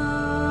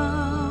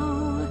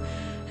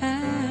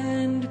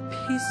 and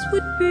peace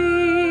would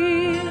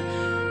be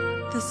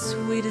the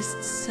sweetest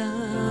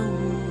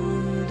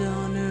sound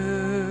on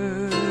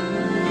earth.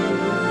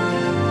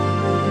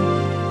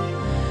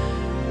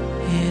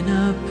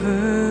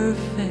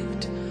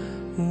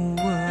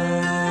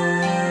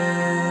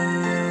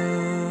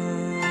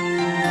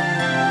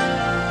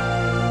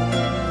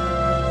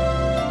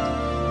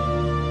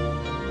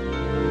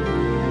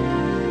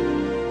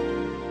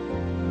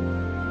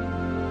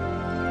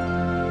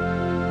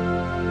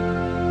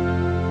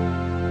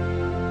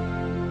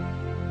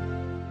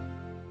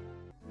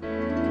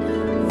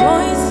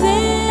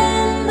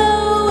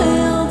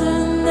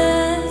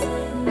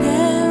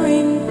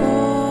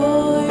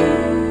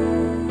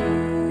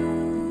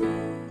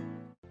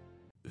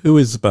 Who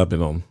is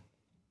Babylon?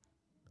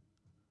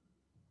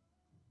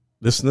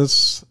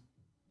 Listeners,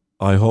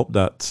 I hope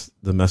that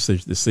the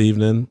message this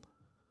evening,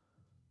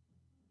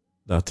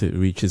 that it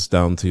reaches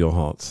down to your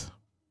heart.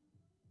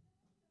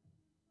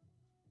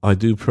 I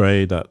do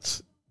pray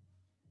that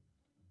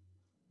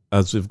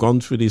as we've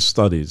gone through these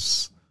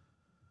studies,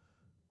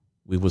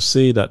 we will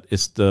see that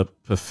it's the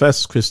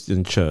professed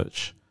Christian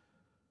church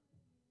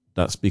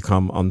that's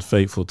become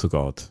unfaithful to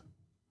God.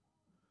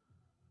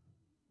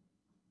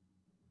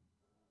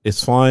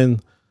 It's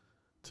fine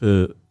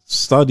to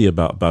study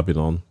about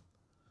Babylon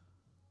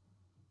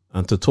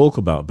and to talk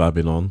about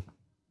Babylon,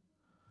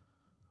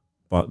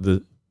 but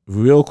the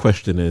real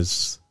question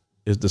is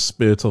the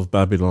spirit of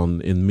Babylon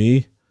in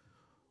me,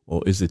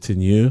 or is it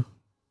in you?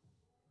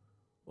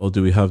 Or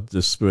do we have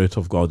the spirit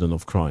of God and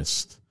of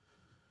Christ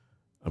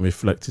and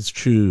reflect his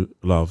true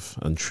love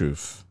and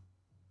truth?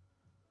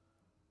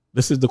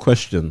 This is the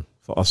question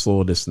for us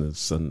all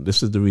listeners, and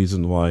this is the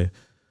reason why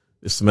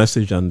this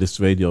message and this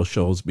radio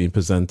show is being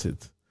presented.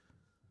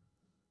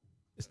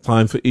 It's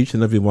time for each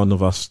and every one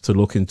of us to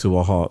look into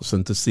our hearts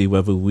and to see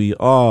whether we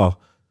are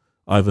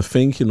either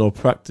thinking or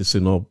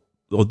practicing or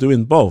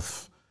doing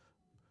both,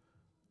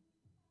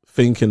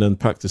 thinking and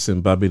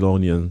practicing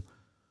Babylonian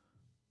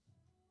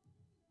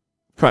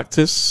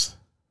practice,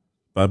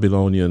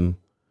 Babylonian,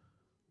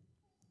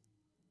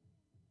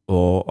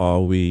 or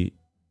are we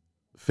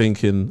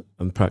thinking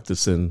and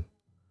practicing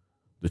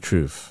the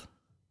truth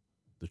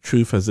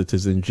as it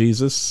is in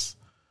Jesus?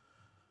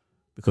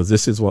 Because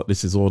this is what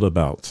this is all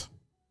about.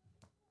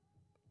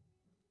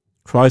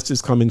 Christ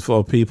is coming for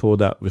a people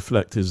that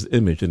reflect his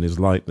image and his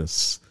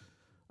likeness.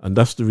 And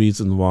that's the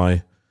reason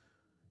why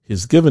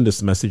he's given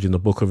this message in the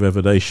book of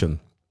Revelation,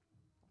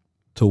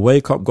 to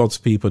wake up God's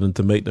people and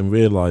to make them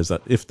realize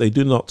that if they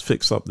do not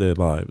fix up their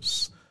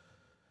lives,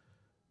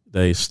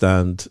 they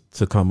stand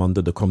to come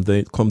under the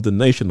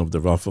condemnation of the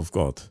wrath of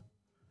God.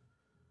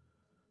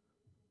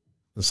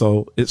 And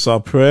so it's our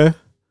prayer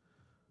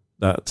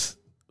that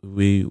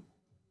we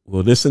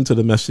will listen to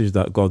the message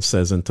that God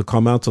says and to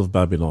come out of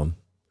Babylon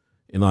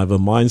in either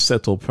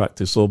mindset or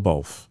practice or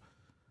both,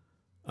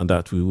 and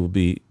that we will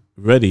be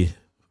ready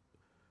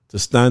to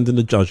stand in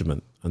the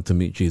judgment and to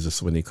meet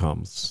Jesus when he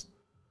comes.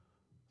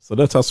 So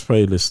let us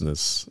pray,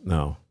 listeners,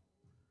 now.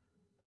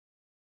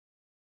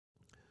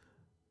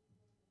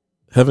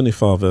 Heavenly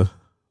Father,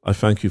 I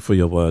thank you for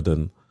your word,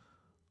 and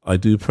I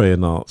do pray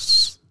and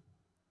ask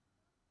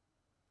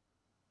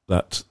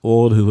that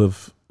all who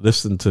have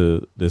listened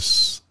to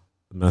this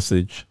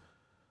message,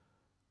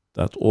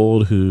 that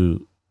all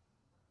who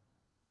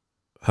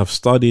have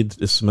studied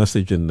this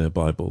message in their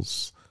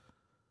Bibles,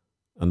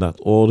 and that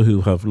all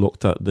who have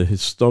looked at the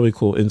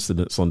historical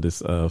incidents on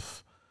this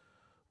earth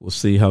will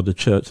see how the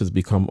church has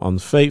become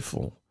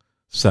unfaithful,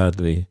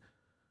 sadly,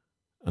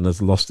 and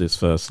has lost its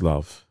first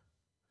love.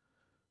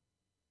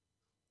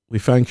 We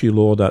thank you,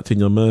 Lord, that in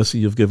your mercy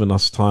you've given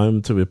us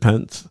time to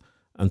repent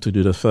and to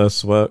do the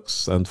first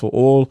works, and for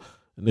all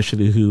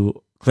initially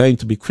who claim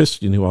to be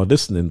Christian who are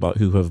listening but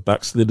who have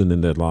backslidden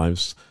in their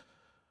lives,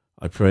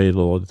 I pray,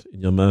 Lord,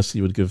 in your mercy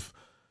you would give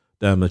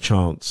them a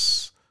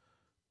chance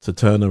to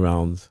turn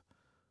around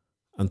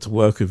and to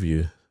work with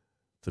you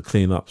to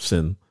clean up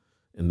sin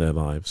in their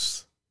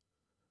lives.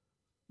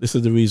 This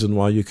is the reason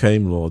why you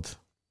came, Lord,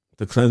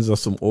 to cleanse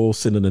us from all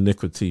sin and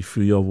iniquity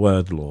through your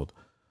word, Lord.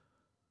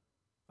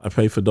 I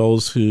pray for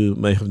those who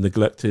may have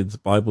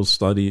neglected Bible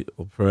study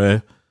or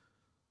prayer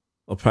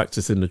or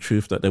practicing the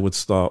truth, that they would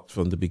start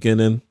from the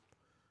beginning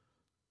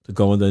to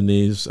go on their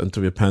knees and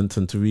to repent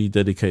and to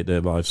rededicate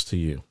their lives to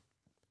you,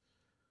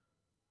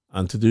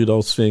 and to do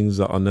those things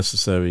that are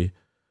necessary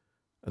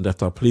and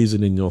that are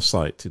pleasing in your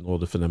sight in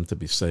order for them to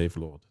be saved,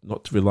 Lord.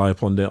 Not to rely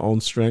upon their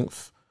own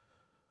strength,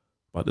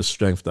 but the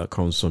strength that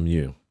comes from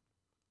you.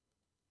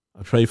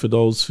 I pray for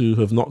those who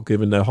have not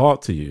given their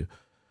heart to you,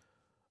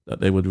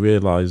 that they would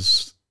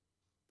realize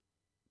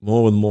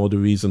more and more the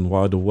reason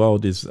why the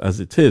world is as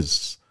it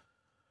is,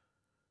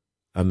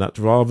 and that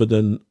rather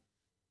than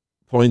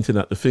pointing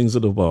at the things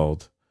of the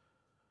world,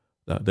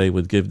 that they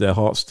would give their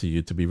hearts to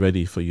you to be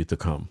ready for you to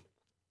come.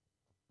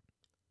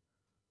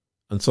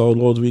 And so,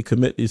 Lord, we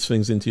commit these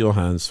things into your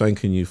hands,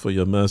 thanking you for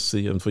your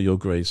mercy and for your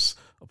grace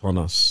upon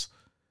us.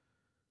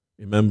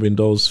 Remembering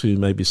those who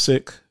may be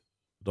sick,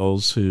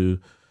 those who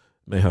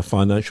may have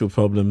financial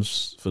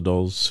problems, for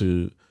those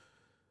who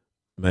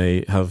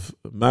may have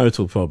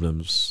marital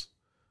problems,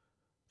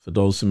 for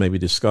those who may be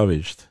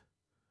discouraged.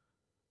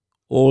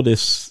 All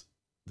this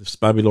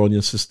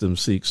Babylonian system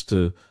seeks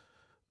to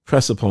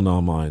press upon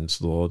our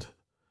minds, Lord.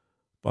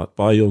 But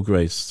by your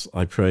grace,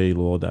 I pray,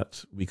 Lord,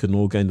 that we can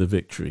all gain the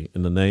victory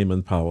in the name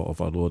and power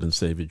of our Lord and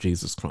Savior,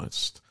 Jesus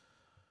Christ.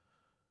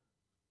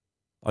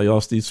 I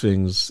ask these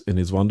things in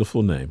his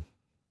wonderful name.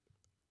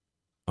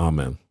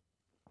 Amen.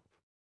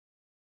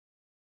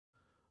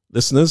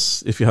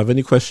 Listeners, if you have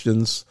any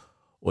questions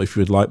or if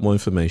you would like more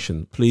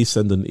information, please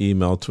send an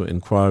email to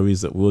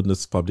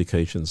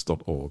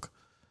inquiries@wildernesspublications.org.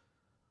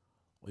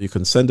 Or you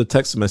can send a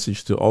text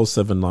message to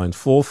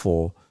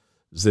 07944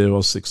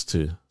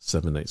 062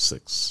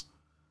 786.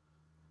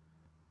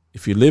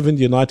 If you live in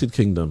the United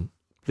Kingdom,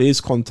 please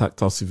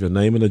contact us with your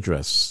name and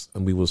address,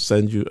 and we will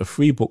send you a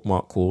free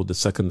bookmark called The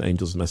Second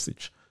Angel's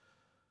Message.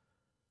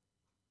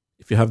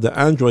 If you have the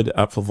Android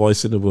app for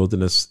Voice in the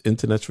Wilderness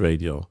Internet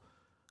Radio,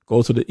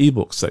 go to the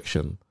ebook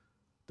section,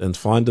 then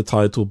find the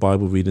title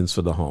Bible Readings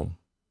for the Home.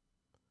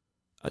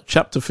 At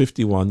chapter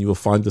 51, you will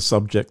find the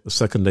subject, The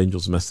Second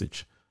Angel's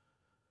Message.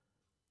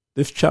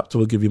 This chapter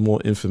will give you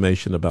more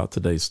information about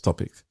today's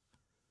topic.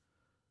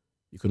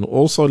 You can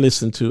also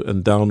listen to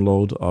and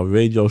download our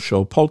radio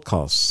show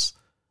podcasts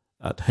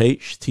at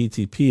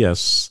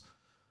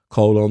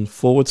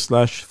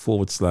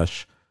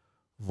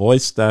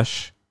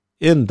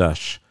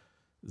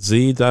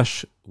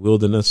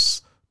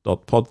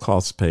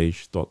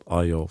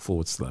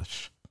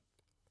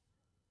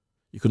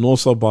You can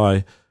also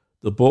buy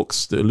the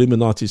books The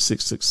Illuminati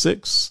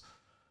 666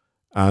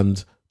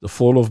 and The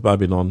Fall of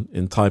Babylon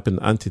in Type and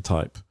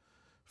Antitype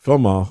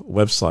from our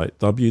website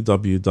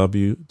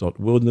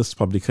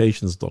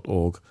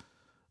www.wildernesspublications.org,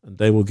 and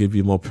they will give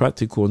you more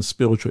practical and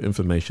spiritual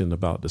information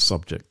about the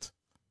subject.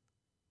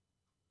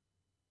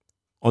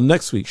 On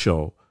next week's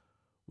show,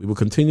 we will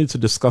continue to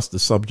discuss the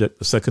subject,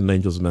 The Second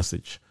Angel's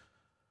Message.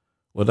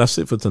 Well, that's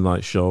it for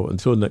tonight's show.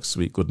 Until next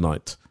week, good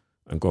night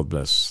and God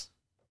bless.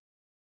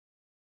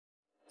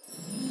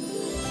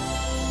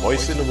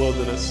 Voice in the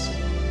Wilderness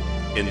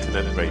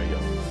Internet Radio,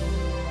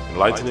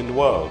 enlightening the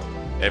world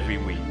every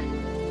week.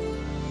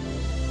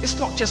 It's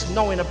not just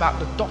knowing about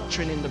the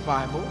doctrine in the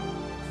Bible.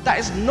 That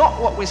is not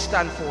what we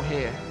stand for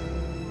here.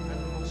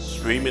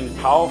 Streaming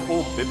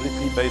powerful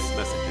biblically based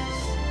messages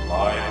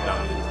live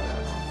down the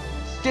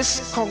internet.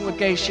 This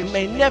congregation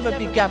may never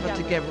be gathered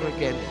together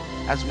again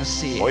as we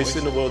see it. Voice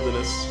in the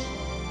Wilderness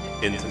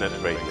Internet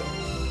Radio,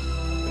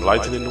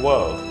 enlightening the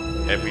world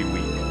every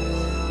week.